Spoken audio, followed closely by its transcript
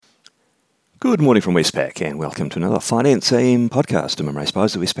Good morning from Westpac and welcome to another Finance AM podcast. I'm Ray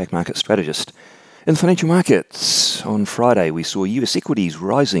Spies, the Westpac market strategist. In the financial markets, on Friday we saw US equities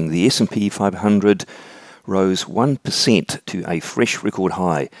rising. The S&P 500 rose 1% to a fresh record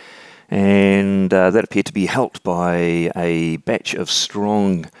high, and that appeared to be helped by a batch of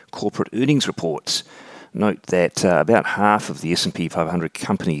strong corporate earnings reports. Note that about half of the S&P 500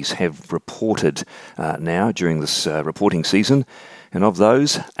 companies have reported now during this reporting season, and of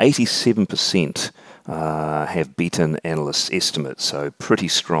those, 87% have beaten analysts' estimates, so pretty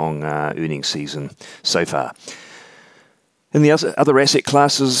strong earnings season so far. In the other asset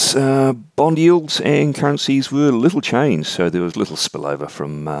classes, bond yields and currencies were little changed, so there was little spillover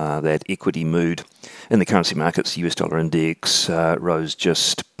from that equity mood. In the currency markets, the US dollar index rose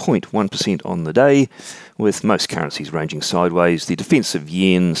just 0.1% on the day, with most currencies ranging sideways. The defensive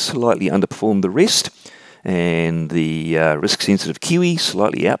yen slightly underperformed the rest, and the risk-sensitive Kiwi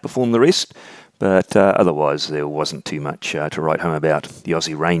slightly outperformed the rest, but otherwise there wasn't too much to write home about. The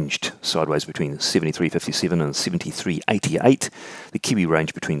Aussie ranged sideways between 73.57 and 73.88. The Kiwi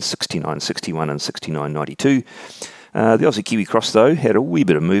ranged between 69.61 and 69.92. The Aussie Kiwi cross, though, had a wee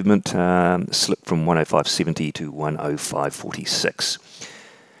bit of movement, slipped from 105.70 to 105.46.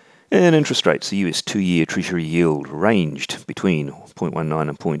 And interest rates, the US 2-year Treasury yield ranged between 0.19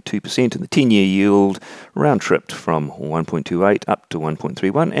 and 0.2%, and the 10-year yield round-tripped from 1.28 up to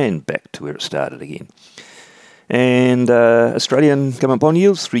 1.31 and back to where it started again. And Australian government bond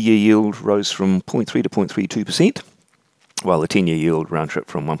yields, 3-year yield rose from 0.3 to 0.32%, while the 10-year yield round-tripped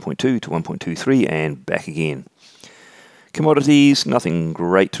from 1.2 to 1.23 and back again. Commodities, nothing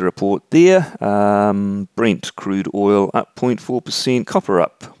great to report there. Brent crude oil up 0.4%, copper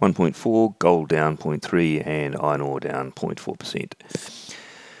up 1.4%, gold down 0.3%, and iron ore down 0.4%.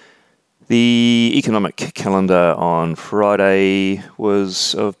 The economic calendar on Friday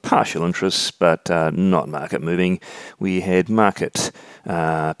was of partial interest, but not market moving. We had market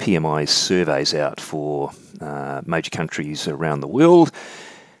PMI surveys out for major countries around the world.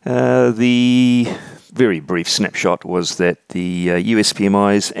 The very brief snapshot was that the US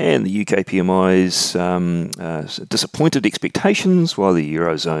PMIs and the UK PMIs disappointed expectations, while the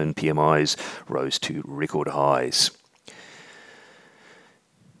Eurozone PMIs rose to record highs.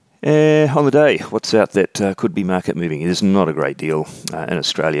 On the day, what's out that could be market moving? It is not a great deal. In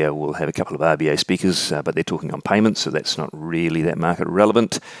Australia, we'll have a couple of RBA speakers, but they're talking on payments, so that's not really that market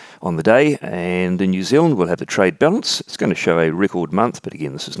relevant on the day. And in New Zealand, we'll have the trade balance. It's going to show a record month, but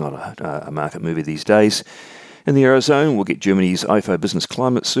again, this is not a market mover these days. In the Eurozone, we'll get Germany's IFO Business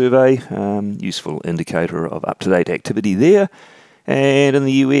Climate Survey, useful indicator of up-to-date activity there. And in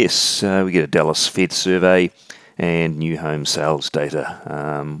the US, we get a Dallas Fed survey and new home sales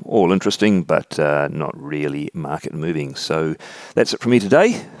data. All interesting, but not really market moving. So that's it from me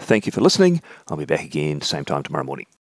today. Thank you for listening. I'll be back again same time tomorrow morning.